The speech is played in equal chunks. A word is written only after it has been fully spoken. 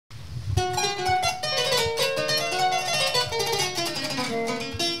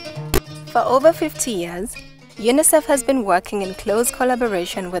For over 50 years, Unicef has been working in close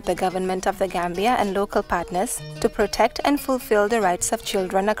collaboration with the government of the Gambia and local partners to protect and fulfill the rights of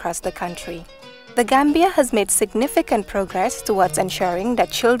children across the country. The Gambia has made significant progress towards ensuring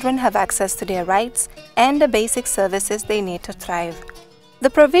that children have access to their rights and the basic services they need to thrive. The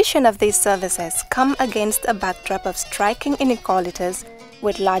provision of these services come against a backdrop of striking inequalities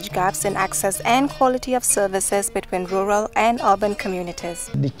with large gaps in access and quality of services between rural and urban communities.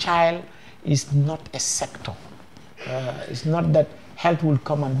 The child is not a sector. It's not that health will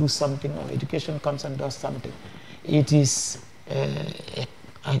come and do something or education comes and does something. It is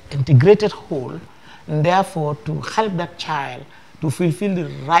an integrated whole, and therefore to help that child, to fulfill the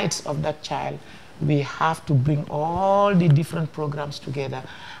rights of that child, we have to bring all the different programs together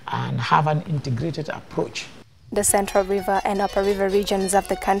and have an integrated approach. The Central River and Upper River regions of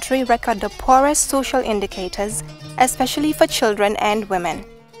the country record the poorest social indicators, especially for children and women.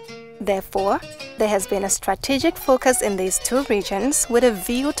 Therefore, there has been a strategic focus in these two regions with a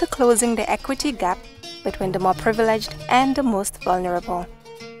view to closing the equity gap between the more privileged and the most vulnerable.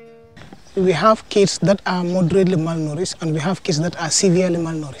 We have kids that are moderately malnourished and we have kids that are severely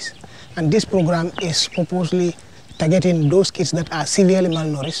malnourished. And this program is purposely targeting those kids that are severely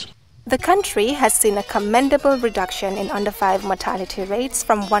malnourished. The country has seen a commendable reduction in under-5 mortality rates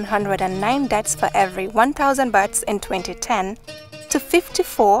from 109 deaths for every 1,000 births in 2010 to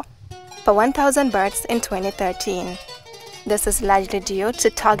 54 per 1,000 births in 2013. This is largely due to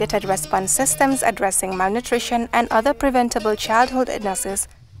targeted response systems addressing malnutrition and other preventable childhood illnesses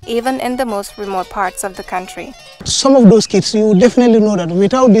even in the most remote parts of the country. Some of those kids, you definitely know that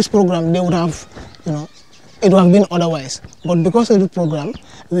without this program, they would have, it would have been otherwise. But because of the program,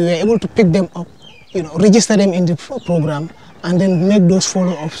 we were able to pick them up, register them in the program, and then make those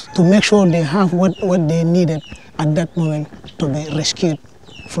follow-ups to make sure they have what they needed at that moment to be rescued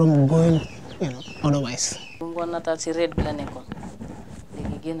from going, otherwise.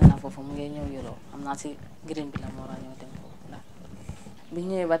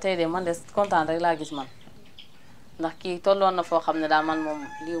 Biñu ba tay de man des content rek la gis man ndax ki tollon na fo xamne da man mom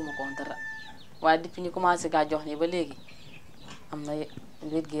liwuma ko dara wa depuis ñu commencé ga jox ni ba légui amna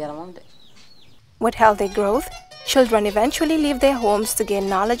wét gi yaramam de. With healthy growth, children eventually leave their homes to gain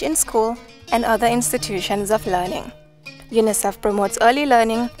knowledge in school and other institutions of learning. UNICEF promotes early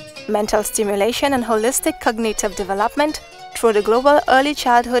learning, mental stimulation and holistic cognitive development through the Global Early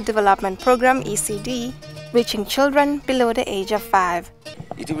Childhood Development Program ECD, reaching children below the age of 5.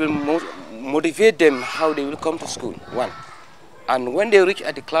 It will motivate them how they will come to school, one. And when they reach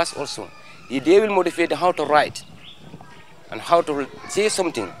at the class also, they will motivate them how to write and how to say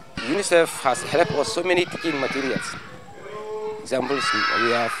something. UNICEF has helped us so many teaching materials. Examples, we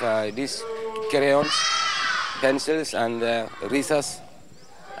have these crayons, pencils, and erasers,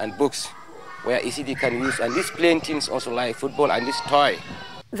 and books where ECD can use. And these playing things also like football and this toy.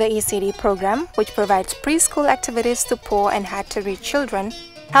 The ECD program, which provides preschool activities to poor and hard-to-reach children,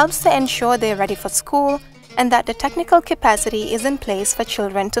 helps to ensure they're ready for school and that the technical capacity is in place for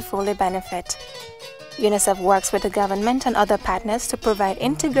children to fully benefit. UNICEF works with the government and other partners to provide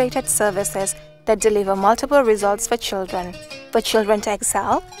integrated services that deliver multiple results for children. For children to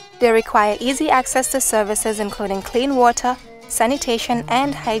excel, they require easy access to services including clean water, sanitation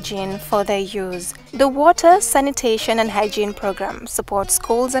and hygiene for their use. The Water, Sanitation and Hygiene Program supports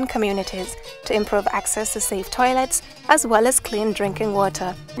schools and communities to improve access to safe toilets as well as clean drinking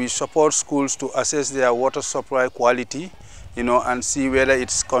water. We support schools to assess their water supply quality, and see whether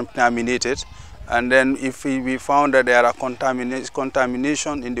it's contaminated. And then if we found that there are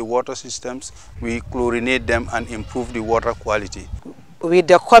contamination in the water systems, we chlorinate them and improve the water quality. With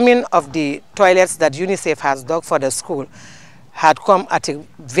the coming of the toilets that UNICEF has dug for the school, had come at a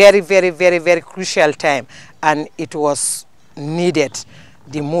very, very, very, very crucial time, and it was needed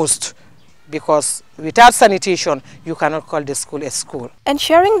the most because without sanitation, you cannot call the school a school.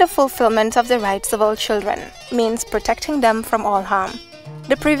 Ensuring the fulfillment of the rights of all children means protecting them from all harm.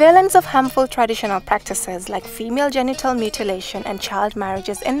 The prevalence of harmful traditional practices like female genital mutilation and child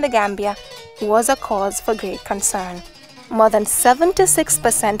marriages in the Gambia was a cause for great concern. More than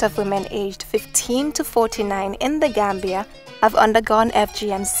 76% of women aged 15 to 49 in the Gambia have undergone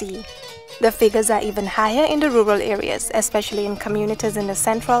FGMC. The figures are even higher in the rural areas, especially in communities in the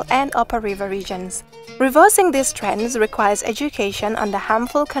Central and Upper River regions. Reversing these trends requires education on the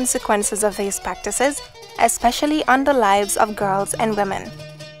harmful consequences of these practices, especially on the lives of girls and women.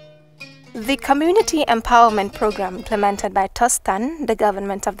 The Community Empowerment Program implemented by TUSTAN, the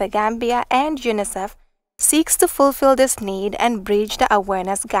government of the Gambia, and UNICEF seeks to fulfill this need and bridge the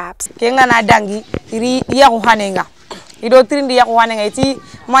awareness gaps. ido trindi ya ko hanenga iti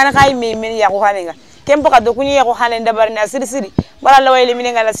mana kai me men ya ko hanenga kembo ka do kunyi ya ko hanen dabar na siri bara la wayle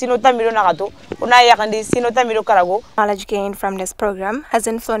minenga la sino tamiro na gato una ya kandi sino tamiro karago. Knowledge gained from this program has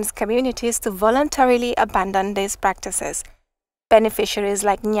influenced communities to voluntarily abandon these practices. Beneficiaries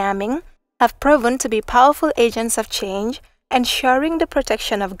like Nyaming have proven to be powerful agents of change, ensuring the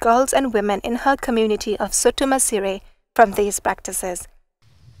protection of girls and women in her community of Sotumasire from these practices.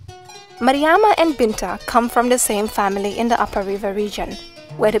 Mariama and Binta come from the same family in the Upper River region,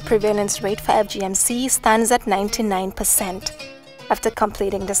 where the prevalence rate for FGMC stands at 99%. After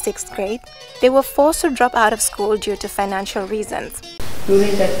completing the 6th grade, they were forced to drop out of school due to financial reasons.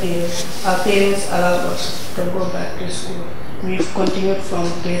 During that period, our parents allowed us to go back to school. We've continued from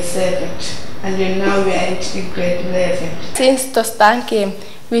grade 7 and then now we are in grade 11. Since Tostan came,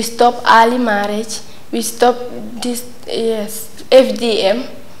 we stopped early marriage, we stopped this FDM,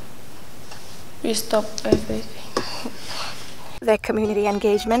 we stopped everything. Their community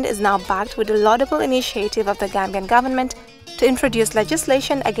engagement is now backed with the laudable initiative of the Gambian government to introduce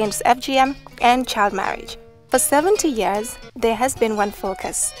legislation against FGM and child marriage. For 70 years, there has been one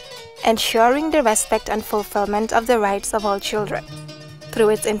focus: ensuring the respect and fulfillment of the rights of all children. Through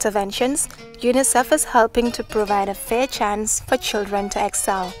its interventions, Unicef is helping to provide a fair chance for children to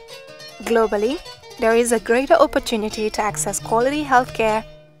excel. Globally, there is a greater opportunity to access quality healthcare,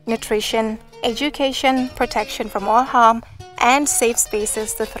 nutrition, education, protection from all harm, and safe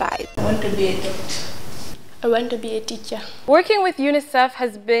spaces to thrive. I want to be a doctor. I want to be a teacher. Working with UNICEF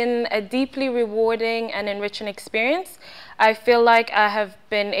has been a deeply rewarding and enriching experience. I feel like I have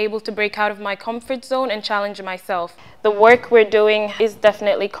been able to break out of my comfort zone and challenge myself. The work we're doing is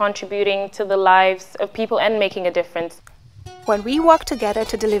definitely contributing to the lives of people and making a difference. When we work together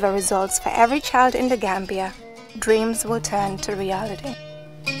to deliver results for every child in the Gambia, dreams will turn to reality.